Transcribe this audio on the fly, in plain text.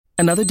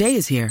Another day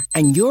is here,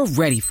 and you're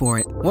ready for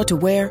it. What to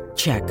wear?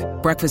 Check.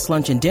 Breakfast,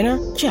 lunch, and dinner?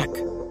 Check.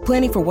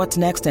 Planning for what's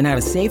next and how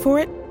to save for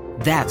it?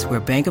 That's where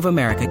Bank of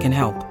America can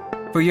help.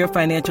 For your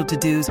financial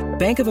to-dos,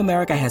 Bank of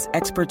America has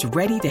experts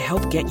ready to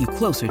help get you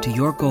closer to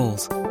your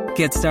goals.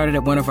 Get started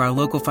at one of our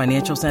local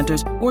financial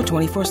centers or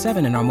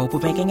 24/7 in our mobile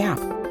banking app.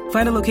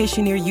 Find a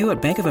location near you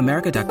at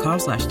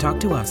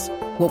bankofamerica.com/talktous.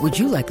 What would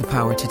you like the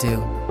power to do?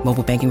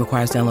 Mobile banking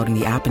requires downloading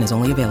the app and is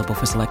only available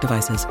for select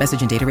devices.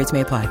 Message and data rates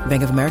may apply.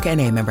 Bank of America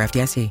N.A., member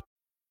FDIC.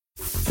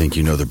 Think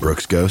you know the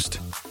Brooks Ghost?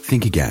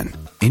 Think again.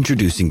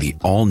 Introducing the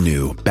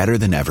all-new,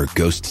 better-than-ever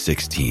Ghost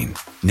 16.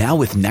 Now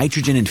with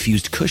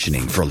nitrogen-infused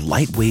cushioning for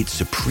lightweight,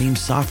 supreme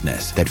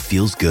softness that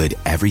feels good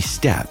every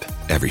step,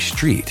 every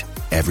street,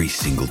 every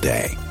single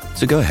day.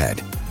 So go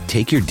ahead,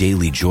 take your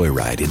daily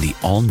joyride in the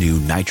all-new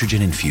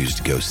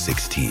nitrogen-infused Ghost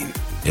 16.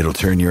 It'll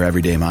turn your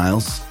everyday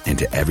miles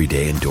into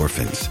everyday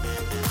endorphins.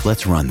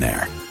 Let's run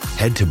there.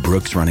 Head to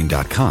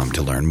brooksrunning.com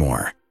to learn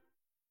more.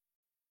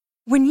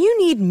 When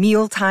you need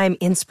mealtime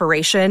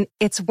inspiration,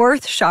 it's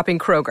worth shopping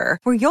Kroger,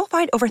 where you'll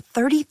find over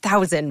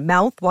 30,000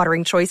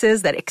 mouth-watering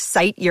choices that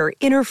excite your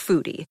inner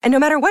foodie. And no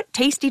matter what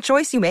tasty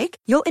choice you make,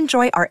 you'll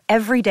enjoy our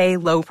everyday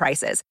low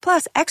prices,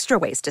 plus extra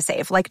ways to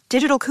save, like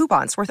digital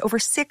coupons worth over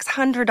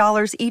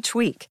 $600 each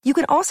week. You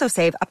can also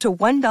save up to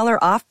 $1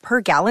 off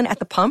per gallon at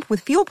the pump with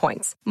fuel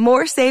points.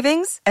 More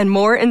savings and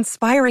more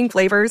inspiring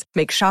flavors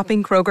make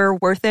shopping Kroger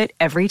worth it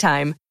every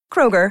time.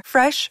 Kroger,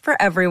 fresh for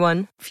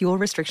everyone. Fuel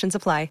restrictions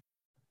apply.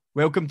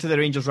 Welcome to the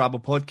Rangers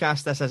Rabble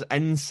podcast. This is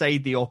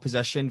inside the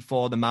opposition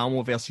for the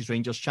Malmo versus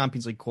Rangers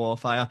Champions League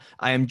qualifier.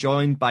 I am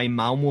joined by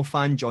Malmo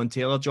fan John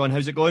Taylor. John,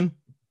 how's it going?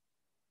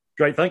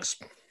 Great, thanks.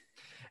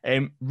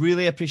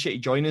 Really appreciate you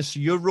joining us.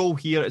 Your role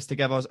here is to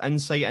give us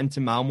insight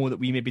into Malmo that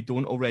we maybe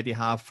don't already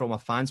have from a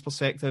fan's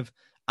perspective,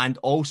 and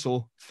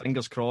also,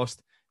 fingers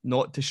crossed,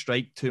 not to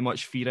strike too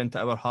much fear into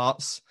our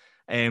hearts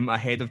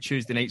ahead of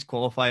Tuesday night's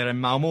qualifier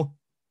in Malmo.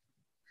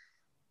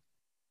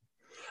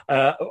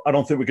 I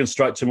don't think we can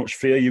strike too much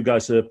fear. You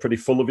guys are pretty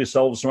full of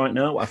yourselves right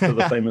now after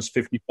the famous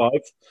 55,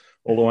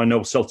 although I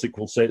know Celtic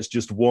will say it's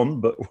just one,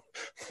 but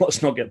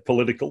let's not get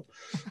political.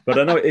 But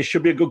I know it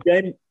should be a good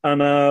game.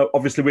 And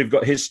obviously we've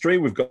got history.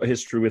 We've got a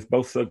history with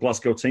both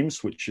Glasgow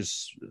teams, which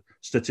is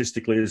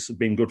statistically has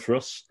been good for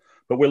us.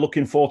 But we're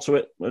looking forward to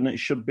it, and it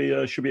should be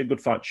a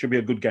good fight. Should be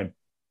a good game.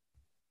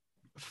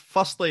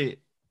 Firstly,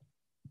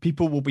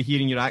 people will be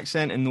hearing your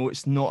accent and know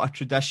it's not a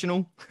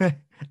traditional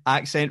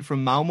accent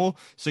from Malmo.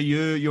 So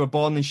you were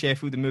born in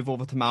Sheffield and moved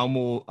over to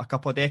Malmo a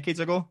couple of decades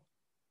ago?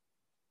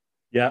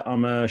 Yeah,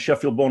 I'm a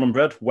Sheffield born and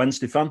bred,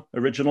 Wednesday fan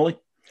originally.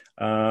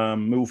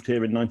 Moved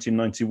here in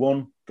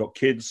 1991, got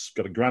kids,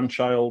 got a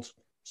grandchild,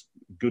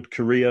 good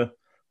career.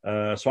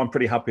 So I'm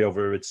pretty happy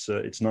over here.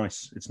 It's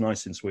nice. It's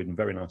nice in Sweden,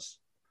 very nice.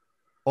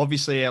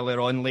 Obviously, earlier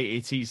on,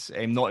 late 80s,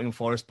 Nottingham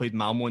Forest played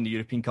Malmo in the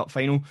European Cup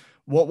final.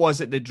 What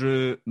was it that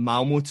drew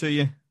Malmo to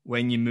you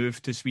when you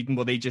moved to Sweden?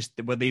 Were they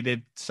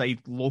the side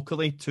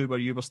locally to where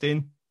you were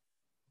staying?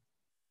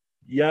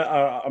 Yeah,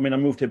 I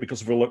moved here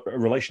because of a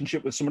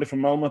relationship with somebody from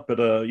Malmo, but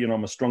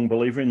I'm a strong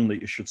believer in that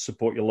you should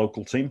support your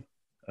local team.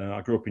 I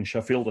grew up in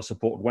Sheffield. I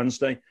supported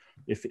Wednesday.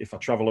 If I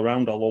travel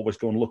around, I'll always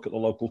go and look at the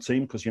local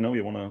team because, you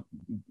want to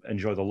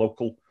enjoy the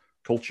local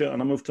culture.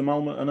 And I moved to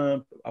Malmo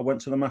and I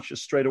went to the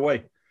matches straight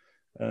away.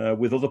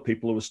 With other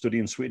people who were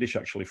studying Swedish,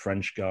 actually,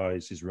 French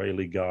guys,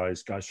 Israeli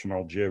guys from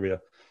Algeria.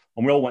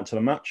 And we all went to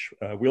the match.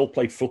 We all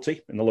played footy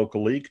in the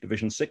local league,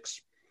 Division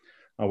 6.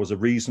 I was a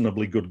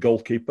reasonably good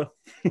goalkeeper,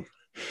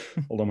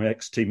 although my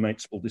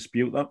ex-teammates will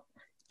dispute that.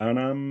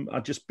 And I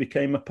just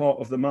became a part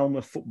of the Malmo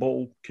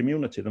football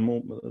community.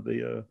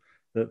 The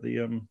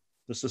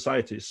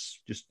society is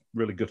just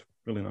really good,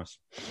 really nice.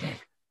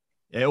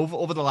 Yeah,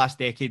 over the last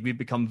decade, we've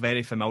become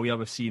very familiar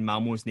with seeing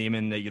Malmo's name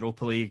in the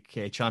Europa League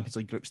Champions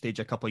League group stage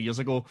a couple of years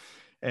ago.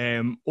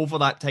 Over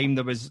that time,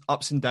 there was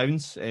ups and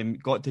downs.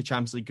 Got to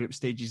Champions League group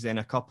stages, then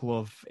a couple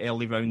of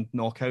early round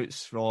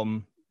knockouts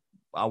from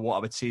what I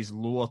would say is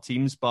lower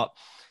teams. But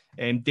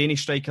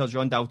Danish striker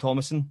Jon Dahl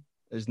Tomasson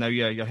is now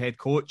your head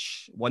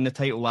coach, won the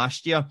title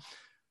last year.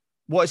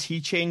 What has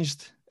he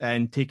changed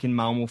in taking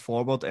Malmo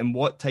forward, and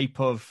what type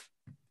of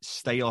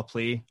style of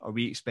play are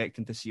we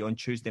expecting to see on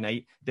Tuesday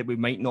night that we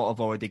might not have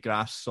already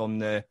grasped on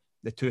the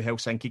two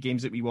Helsinki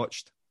games that we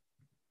watched?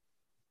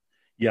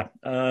 Yeah,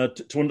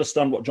 to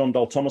understand what Jon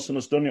Dahl Tomasson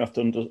has done, you have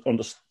to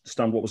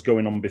understand what was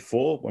going on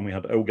before when we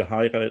had Åge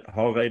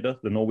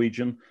Hareide, the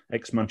Norwegian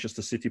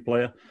ex-Manchester City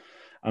player,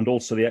 and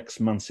also the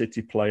ex-Man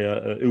City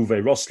player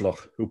Uwe Rosler,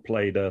 who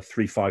played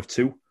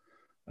 3-5-2.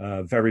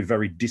 Very,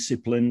 very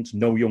disciplined.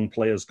 No young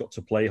players got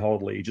to play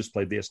hardly. He just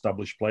played the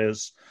established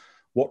players.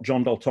 What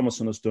Jon Dahl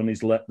Tomasson has done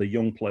is let the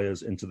young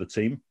players into the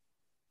team.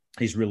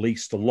 He's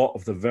released a lot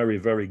of the very,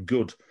 very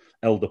good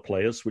elder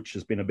players, which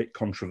has been a bit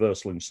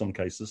controversial in some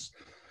cases.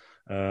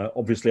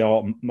 Obviously,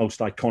 our most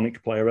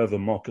iconic player ever,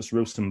 Marcus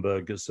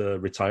Rosenberg, has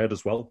retired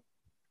as well.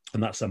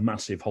 And that's a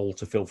massive hole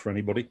to fill for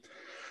anybody.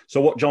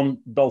 So what Jon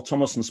Dahl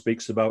Tomasson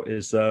speaks about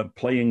is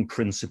playing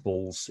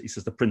principles. He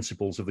says the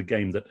principles of the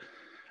game that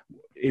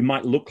it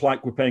might look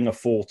like we're playing a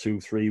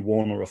 4-2-3-1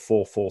 or a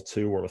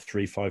 4-4-2 or a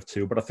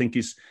 3-5-2, but I think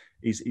he's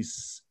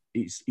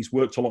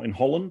worked a lot in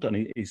Holland, and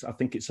I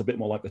think it's a bit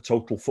more like the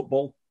total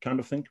football kind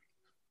of thing.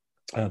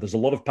 There's a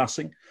lot of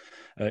passing.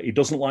 He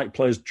doesn't like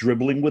players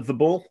dribbling with the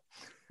ball,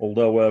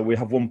 although we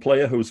have one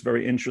player who's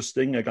very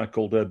interesting, a guy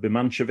called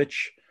Bimancevic,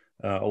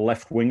 a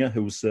left winger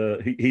who's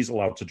he's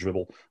allowed to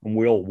dribble, and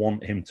we all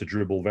want him to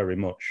dribble very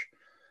much.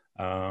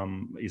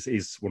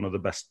 He's one of the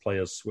best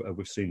players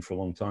we've seen for a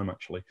long time,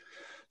 actually.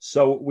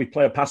 So we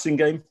play a passing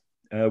game.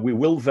 We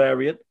will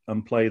vary it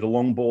and play the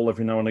long ball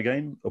every now and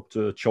again up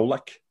to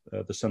Cholak,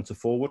 the centre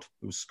forward,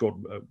 who's scored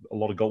a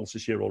lot of goals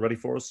this year already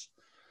for us.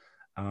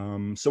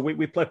 So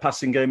we play a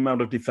passing game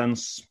out of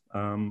defence,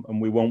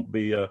 and we won't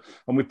be.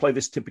 And we play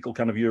this typical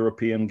kind of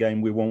European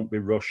game. We won't be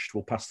rushed.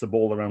 We'll pass the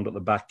ball around at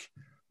the back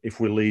if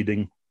we're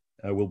leading.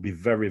 We'll be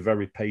very,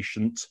 very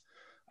patient,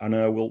 and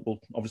we'll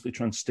obviously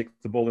try and stick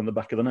the ball in the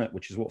back of the net,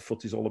 which is what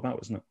footy's all about,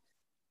 isn't it?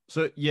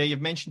 So, yeah,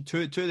 you've mentioned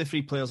two of the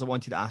three players I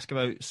wanted to ask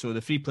about. So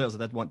the three players I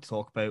did want to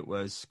talk about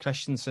was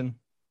Christensen,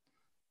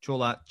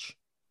 Cholak,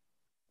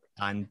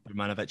 and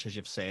Brumanovic, as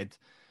you've said.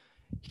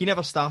 He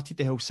never started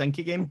the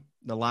Helsinki game,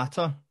 the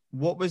latter.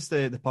 What was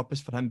the purpose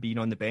for him being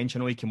on the bench? I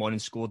know he came on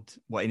and scored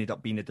what ended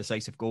up being a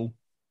decisive goal.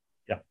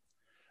 Yeah.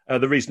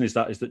 The reason is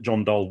that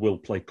John Dahl will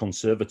play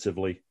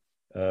conservatively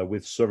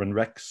with Søren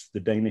Rex, the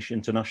Danish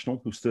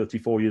international, who's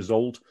 34 years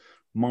old,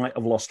 might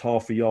have lost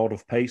half a yard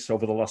of pace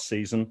over the last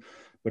season,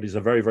 but he's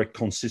a very, very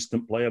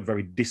consistent player,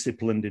 very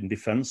disciplined in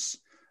defence,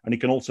 and he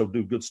can also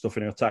do good stuff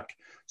in attack.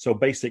 So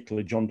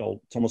basically, John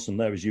Dahl Thomason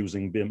there is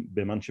using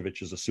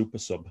Bimancevic as a super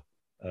sub,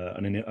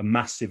 and in a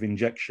massive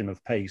injection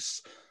of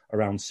pace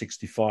around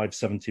 65,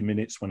 70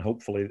 minutes when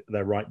hopefully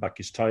their right back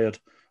is tired.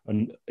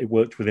 And it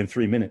worked within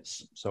 3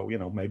 minutes. So,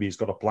 maybe he's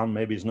got a plan.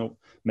 Maybe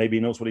he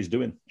knows what he's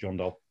doing, John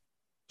Dahl.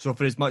 So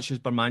for as much as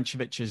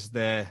Birmancevic is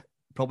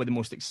probably the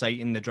most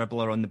exciting, the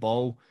dribbler on the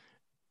ball,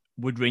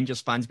 would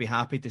Rangers fans be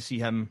happy to see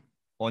him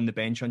on the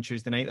bench on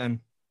Tuesday night then?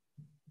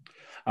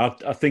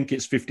 I think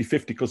it's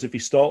 50-50 because if he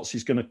starts,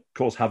 he's going to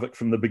cause havoc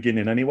from the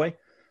beginning anyway.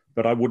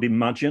 But I would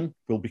imagine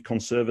we'll be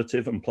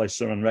conservative and play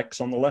Søren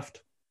Rex on the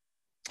left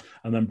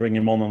and then bring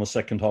him on the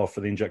second half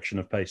for the injection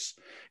of pace.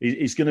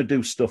 He's going to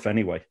do stuff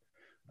anyway.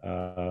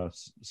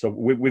 So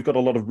we've got a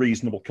lot of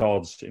reasonable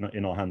cards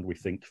in our hand, we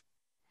think.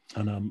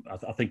 And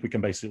I think we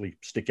can basically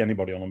stick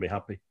anybody on and be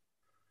happy.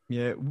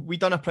 Yeah, we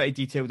done a pretty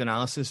detailed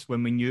analysis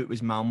when we knew it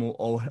was Malmo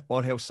or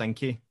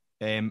Helsinki.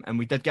 And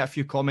we did get a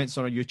few comments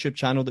on our YouTube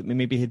channel that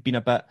maybe had been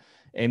a bit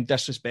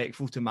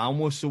disrespectful to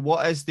Malmo. So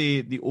what is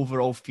the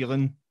overall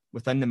feeling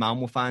within the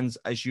Malmo fans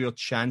as your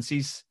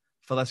chances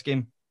for this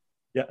game?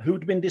 Yeah,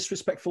 who'd been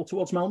disrespectful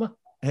towards Malmo?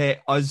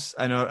 Us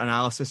in our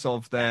analysis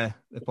of the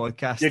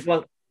podcast.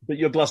 But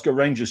you're Glasgow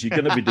Rangers, you're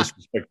going to be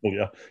disrespectful,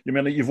 yeah? You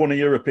mean you've won a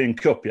European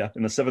Cup, yeah,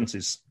 in the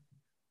 70s?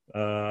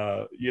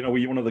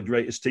 You're one of the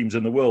greatest teams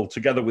in the world,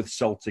 together with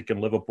Celtic and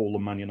Liverpool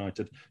and Man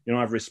United. I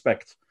have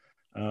respect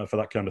for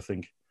that kind of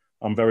thing.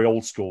 I'm very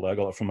old school. I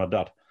got it from my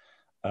dad.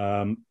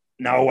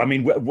 No, I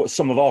mean,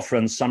 some of our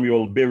friends,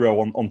 Samuel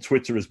Biro on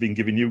Twitter, has been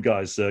giving you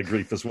guys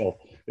grief as well.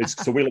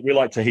 So we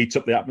like to heat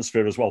up the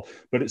atmosphere as well.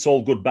 But it's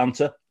all good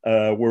banter.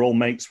 We're all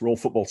mates. We're all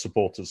football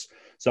supporters.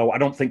 So I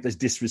don't think there's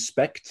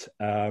disrespect.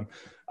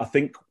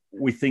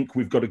 We think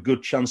we've got a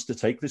good chance to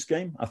take this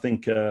game. I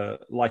think,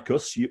 like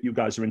us, you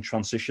guys are in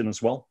transition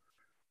as well.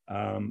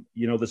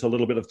 There's a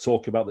little bit of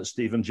talk about that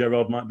Steven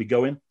Gerrard might be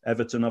going.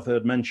 Everton, I've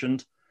heard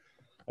mentioned.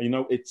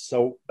 It's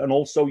so, and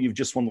also you've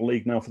just won the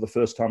league now for the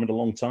first time in a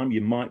long time. You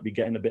might be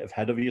getting a bit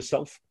ahead of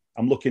yourself.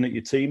 I'm looking at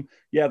your team.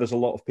 Yeah, there's a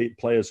lot of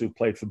players who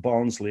played for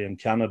Barnsley and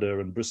Canada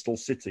and Bristol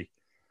City.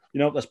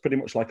 That's pretty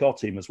much like our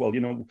team as well.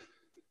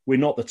 We're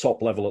not the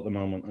top level at the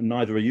moment, and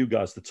neither are you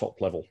guys the top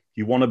level.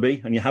 You want to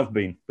be, and you have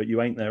been, but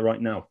you ain't there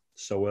right now.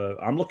 So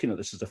I'm looking at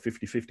this as a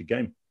 50-50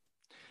 game.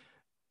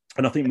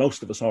 And I think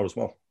most of us are as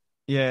well.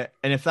 Yeah,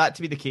 and if that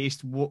to be the case,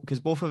 because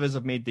both of us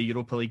have made the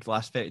Europa League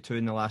last 32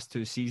 in the last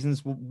two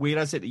seasons, where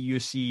is it that you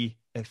see,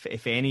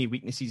 if any,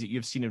 weaknesses that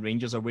you've seen in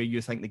Rangers, or where you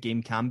think the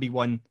game can be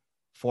won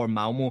for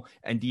Malmo?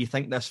 And do you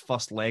think this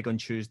first leg on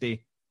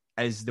Tuesday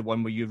is the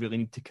one where you really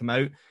need to come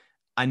out?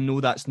 I know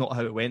that's not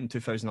how it went in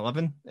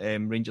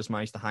 2011. Rangers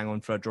managed to hang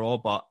on for a draw,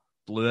 but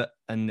blew it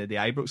in the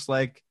Ibrox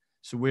leg.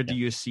 So where do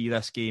you see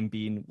this game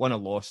being won or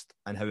lost,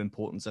 and how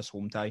important is this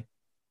home tie?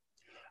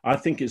 I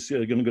think it's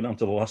going to go down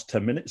to the last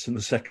 10 minutes in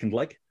the second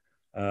leg.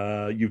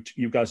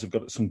 You guys have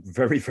got some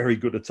very, very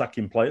good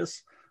attacking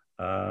players.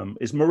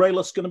 Is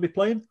Morelos going to be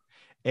playing?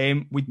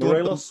 We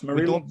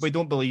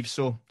don't believe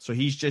so. So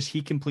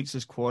he completes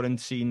his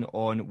quarantine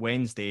on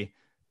Wednesday,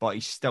 but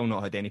he's still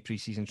not had any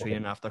preseason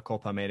training after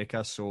Copa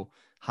America. So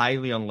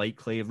highly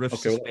unlikely. Roof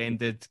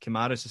suspended,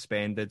 Kamara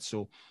suspended.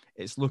 So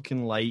it's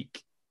looking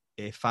like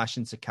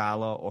Fashion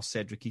Sakala or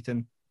Cedric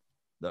Eaton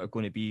that are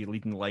going to be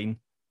leading the line.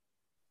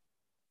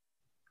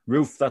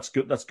 Roof, that's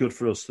good. That's good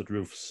for us. That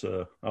Roof's.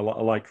 I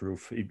like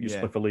Roof. He used to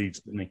play for Leeds,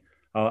 didn't he?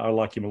 I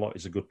like him a lot.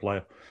 He's a good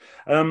player.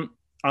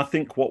 I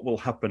think what will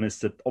happen is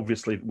that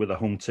obviously with a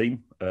home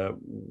team,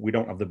 we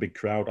don't have the big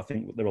crowd. I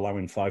think they're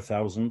allowing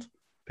 5,000.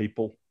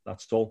 people.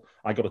 That's all.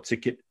 I got a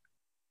ticket.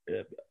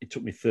 It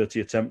took me 30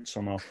 attempts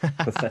on our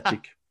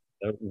pathetic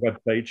web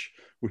page,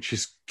 which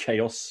is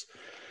chaos.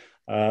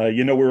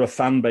 We're a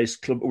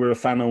fan-based club. We're a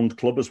fan-owned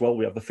club as well.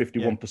 We have the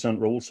 51%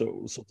 rule, so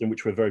it was something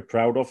which we're very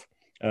proud of.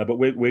 But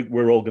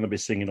we're all going to be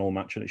singing all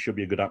match, and it should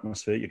be a good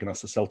atmosphere. You can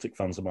ask the Celtic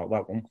fans about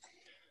that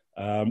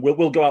one.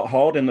 We'll go out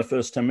hard in the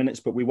first 10 minutes,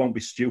 but we won't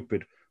be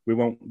stupid. We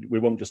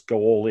won't just go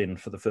all in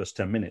for the first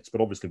 10 minutes.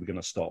 But obviously, we're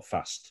going to start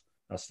fast.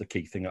 That's the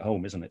key thing at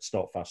home, isn't it?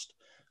 Start fast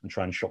and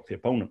try and shock the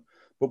opponent.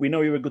 But we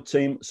know you're a good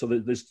team, so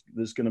there's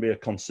going to be a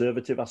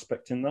conservative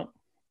aspect in that.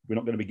 We're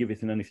not going to be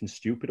giving anything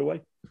stupid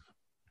away.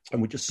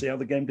 And we just see how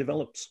the game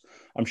develops.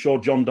 I'm sure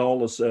John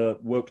Dahl has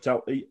worked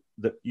out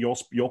that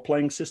your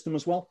playing system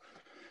as well.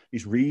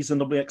 He's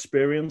reasonably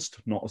experienced.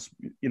 Not as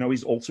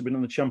he's also been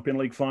in the Champions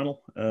League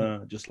final,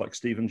 just like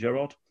Steven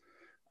Gerrard.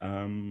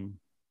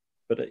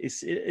 But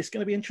it's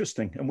going to be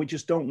interesting, and we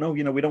just don't know.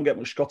 We don't get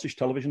much Scottish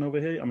television over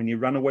here. I mean, you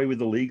ran away with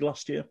the league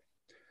last year,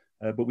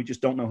 but we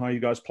just don't know how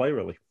you guys play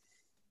really.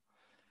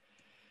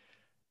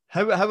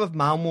 How have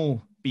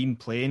Malmo been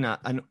playing? I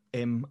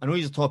know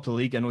he's the top of the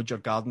league. I know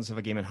Djurgårdens have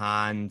a game in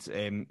hand.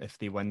 If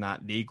they win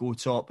that, they go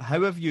top.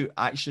 How have you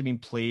actually been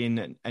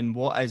playing, and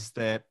what is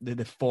the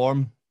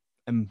form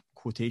in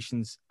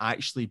quotations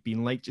actually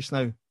been like just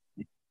now?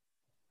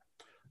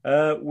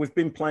 We've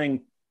been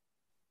playing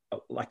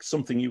like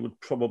something you would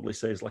probably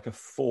say is like a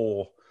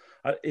 4.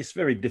 It's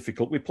very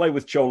difficult. We play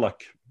with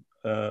Čolak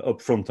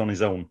up front on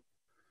his own,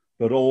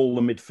 but all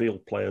the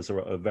midfield players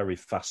are very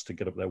fast to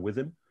get up there with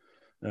him.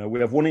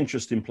 We have one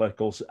interesting player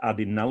called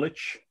Adi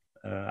Nalic,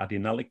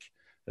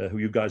 who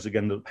you guys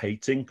again end up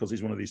hating because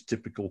he's one of these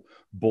typical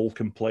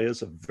Balkan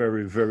players, a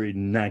very, very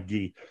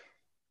naggy,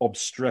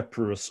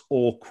 obstreperous,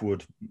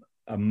 awkward,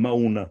 a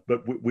moaner.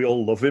 But we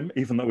all love him,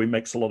 even though he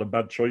makes a lot of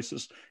bad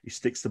choices. He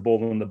sticks the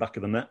ball in the back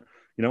of the net.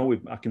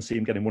 I can see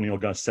him getting one of your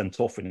guys sent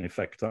off in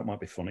effect. That might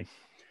be funny.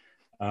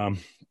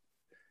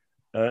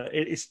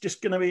 It's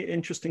just going to be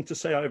interesting to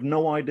say. I have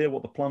no idea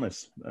what the plan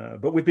is.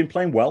 But we've been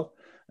playing well.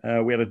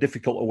 We had a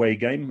difficult away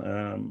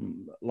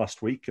game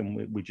last week,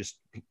 and we just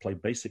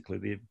played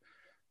basically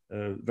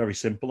very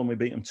simple, and we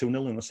beat them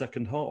 2-0 in the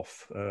second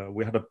half.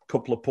 We had a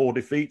couple of poor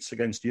defeats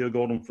against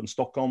Djurgården from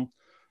Stockholm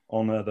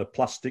on the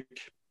plastic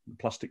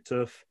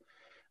turf,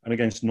 and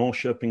against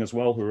Norrköping as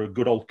well, who are a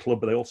good old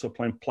club, but they also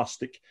play in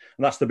plastic.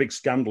 And that's the big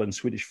scandal in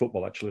Swedish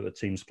football, actually, that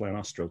teams play on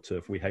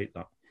AstroTurf. We hate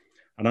that.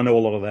 And I know a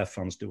lot of their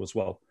fans do as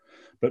well.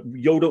 But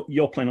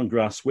you're playing on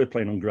grass, we're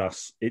playing on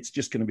grass. It's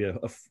just going to be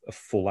a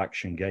full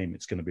action game.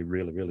 It's going to be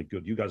really, really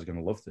good. You guys are going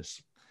to love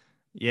this.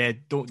 Yeah,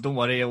 don't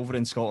worry. Over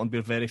in Scotland,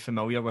 we're very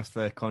familiar with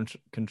the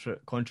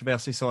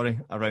controversy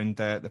around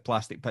the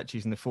plastic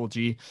pitches and the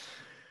 4G.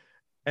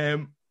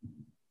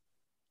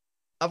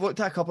 I've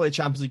looked at a couple of the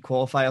Champions League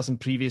qualifiers in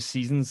previous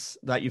seasons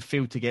that you've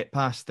failed to get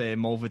past,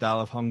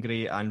 Molvidal of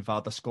Hungary and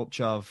Vardar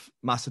Skopje of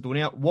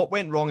Macedonia. What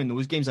went wrong in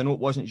those games? I know it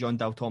wasn't John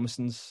Dahl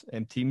Tomasson's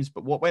teams,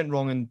 but what went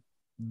wrong in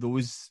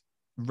those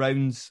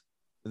rounds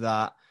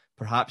that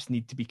perhaps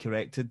need to be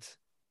corrected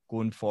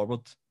going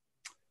forward?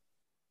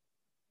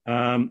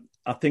 I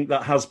think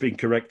that has been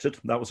corrected.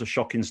 That was a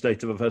shocking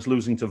state of affairs.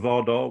 Losing to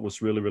Vardar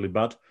was really, really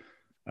bad.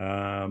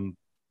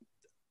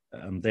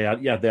 They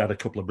had a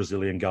couple of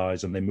Brazilian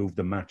guys, and they moved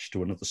the match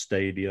to another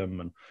stadium,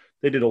 and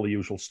they did all the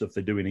usual stuff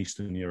they do in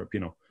Eastern Europe.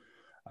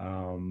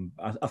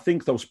 I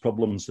think those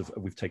problems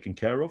we've taken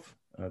care of.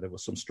 There were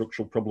some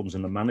structural problems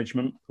in the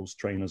management. Those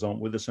trainers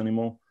aren't with us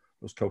anymore.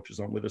 Those coaches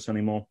aren't with us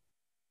anymore.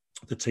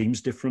 The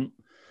team's different.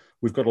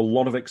 We've got a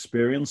lot of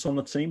experience on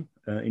the team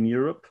in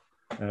Europe.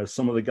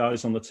 Some of the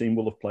guys on the team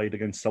will have played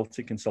against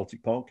Celtic in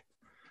Celtic Park.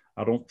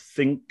 I don't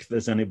think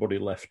there's anybody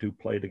left who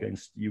played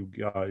against you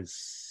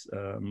guys.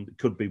 It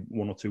could be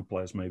one or two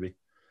players maybe.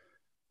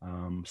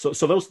 So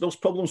those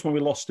problems when we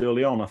lost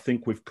early on, I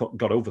think we've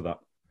got over that.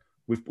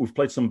 We've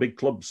played some big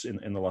clubs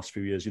in the last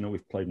few years.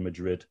 We've played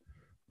Madrid,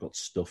 got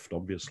stuffed,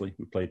 obviously.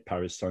 We played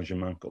Paris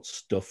Saint-Germain, got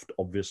stuffed,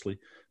 obviously.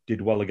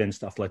 Did well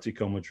against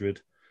Atletico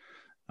Madrid.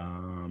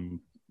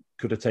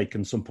 Could have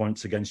taken some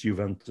points against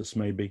Juventus,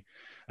 maybe.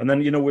 And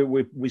then,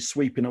 we're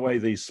sweeping away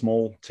these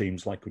small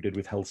teams like we did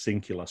with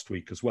Helsinki last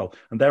week as well.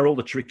 And they're all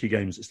the tricky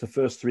games. It's the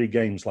first 3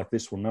 games like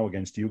this one now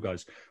against you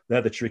guys.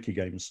 They're the tricky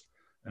games,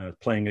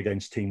 playing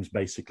against teams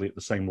basically at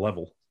the same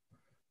level.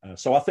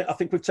 So I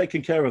think we've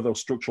taken care of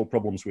those structural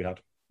problems we had.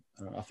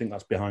 I think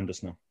that's behind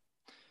us now.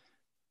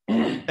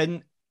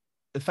 And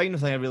the final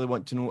thing I really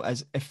want to know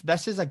is if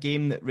this is a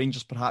game that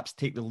Rangers perhaps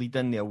take the lead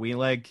in the away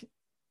leg,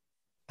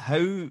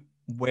 how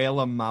well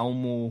are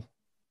Malmo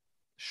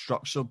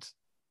structured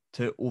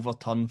to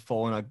overturn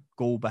following a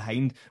goal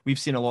behind? We've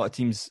seen a lot of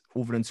teams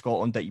over in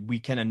Scotland that we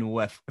kind of know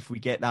if we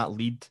get that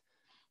lead,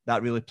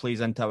 that really plays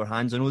into our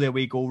hands. I know the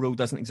away goal rule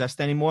doesn't exist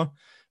anymore,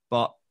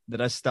 but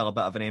there is still a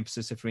bit of an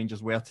emphasis if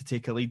Rangers were to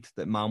take a lead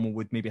that Malmo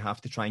would maybe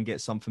have to try and get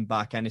something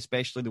back in,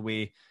 especially the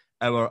way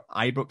our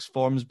Ibrox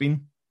form's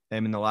been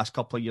in the last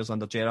couple of years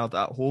under Gerrard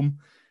at home.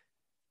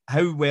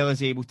 How well is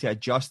he able to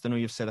adjust? I know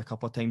you've said a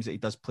couple of times that he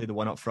does play the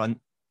one up front,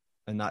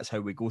 and that's how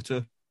we go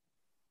to.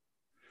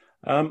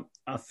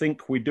 I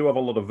think we do have a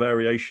lot of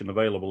variation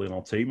available in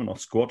our team and our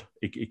squad.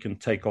 He can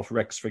take off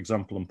Rex, for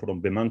example, and put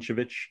on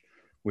Bimancevic.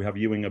 We have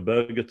Ewing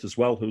Berget as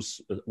well, who's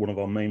one of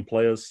our main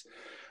players.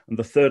 And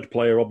the third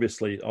player,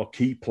 obviously, our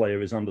key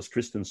player is Anders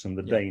Christensen,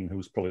 the Dane,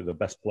 who's probably the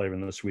best player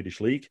in the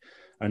Swedish league.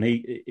 And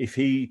if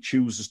he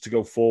chooses to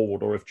go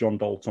forward, or if John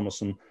Dahl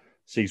Tomasson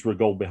sees we're a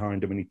goal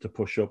behind him, we need to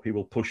push up, he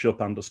will push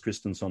up Anders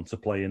Christensen to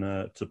play in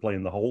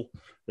the hole.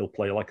 He'll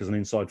play like as an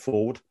inside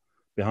forward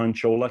behind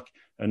Colak.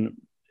 And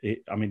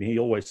he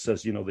always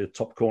says, the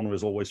top corner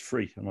is always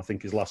free. And I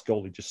think his last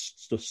goal, he just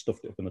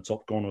stuffed it up in the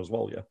top corner as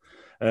well, yeah.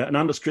 And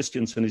Anders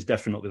Christensen is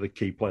definitely the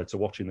key player to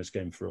watch in this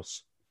game for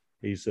us.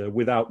 He's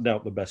without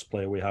doubt the best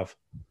player we have.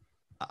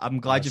 I'm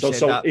glad you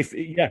said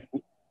that.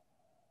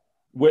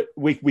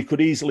 We could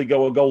easily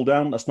go a goal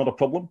down. That's not a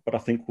problem. But I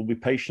think we'll be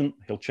patient.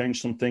 He'll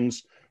change some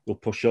things. We'll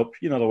push up.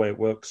 You know the way it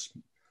works.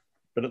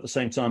 But at the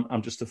same time,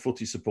 I'm just a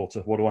footy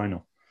supporter. What do I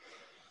know?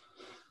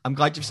 I'm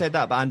glad you've said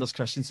that about Anders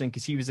Christensen,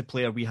 because he was the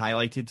player we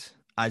highlighted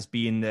as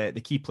being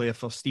the key player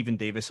for Stephen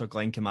Davis or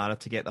Glenn Kamara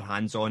to get their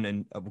hands on.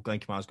 And Glenn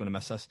Kamara's going to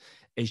miss us.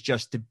 Is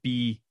just to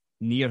be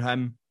near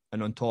him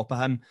and on top of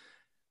him.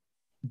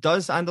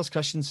 Does Anders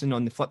Christensen,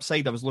 on the flip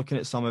side, I was looking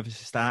at some of his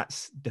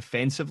stats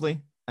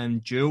defensively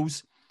and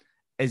duels.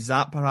 Is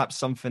that perhaps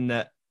something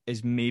that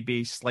is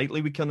maybe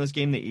slightly weaker in this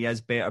game, that he is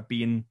better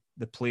being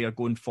the player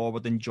going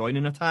forward and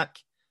joining attack?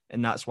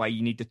 And that's why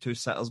you need the two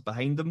sitters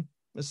behind him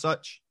as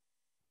such?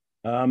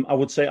 I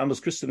would say Anders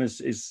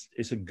Christensen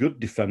is a good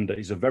defender.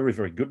 He's a very,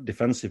 very good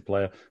defensive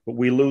player, but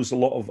we lose a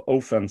lot of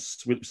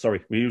offense.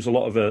 We use a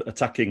lot of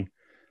attacking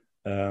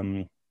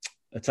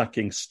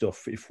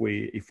stuff if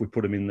we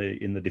put him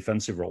in the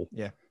defensive role.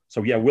 Yeah.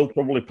 So we'll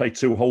probably play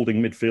two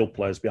holding midfield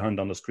players behind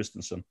Anders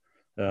Christensen.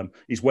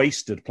 He's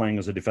wasted playing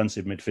as a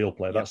defensive midfield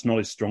player. That's not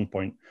his strong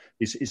point.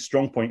 His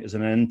strong point is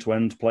an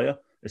end-to-end player,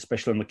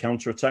 especially on the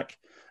counter-attack.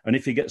 And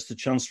if he gets the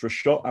chance for a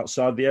shot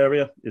outside the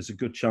area, there's a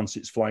good chance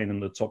it's flying in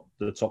the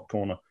top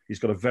corner. He's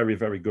got a very,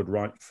 very good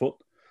right foot.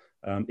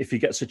 If he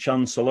gets a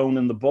chance alone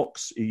in the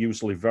box, he's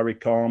usually very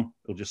calm.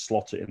 He'll just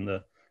slot it in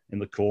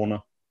the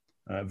corner.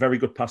 Very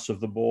good pass of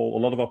the ball.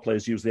 A lot of our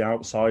players use the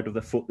outside of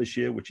their foot this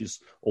year, which is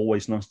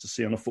always nice to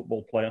see on a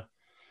football player.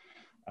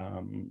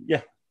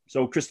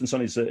 So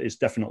Christensen is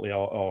definitely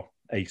our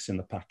ace in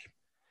the pack.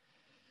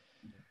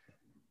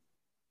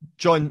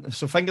 John,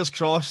 so fingers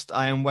crossed,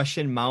 I am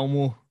wishing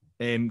Malmo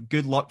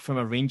good luck from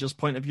a Rangers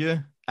point of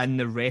view in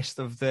the rest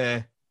of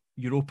the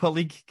Europa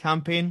League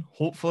campaign,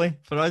 hopefully,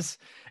 for us.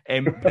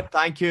 But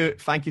thank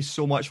you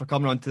so much for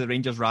coming on to the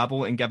Rangers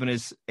Rabble and giving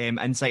us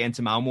insight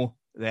into Malmo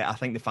that I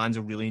think the fans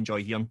will really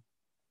enjoy hearing.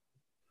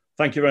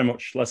 Thank you very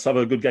much. Let's have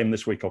a good game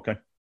this week, okay?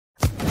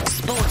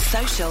 Sports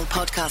Social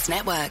Podcast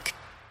Network.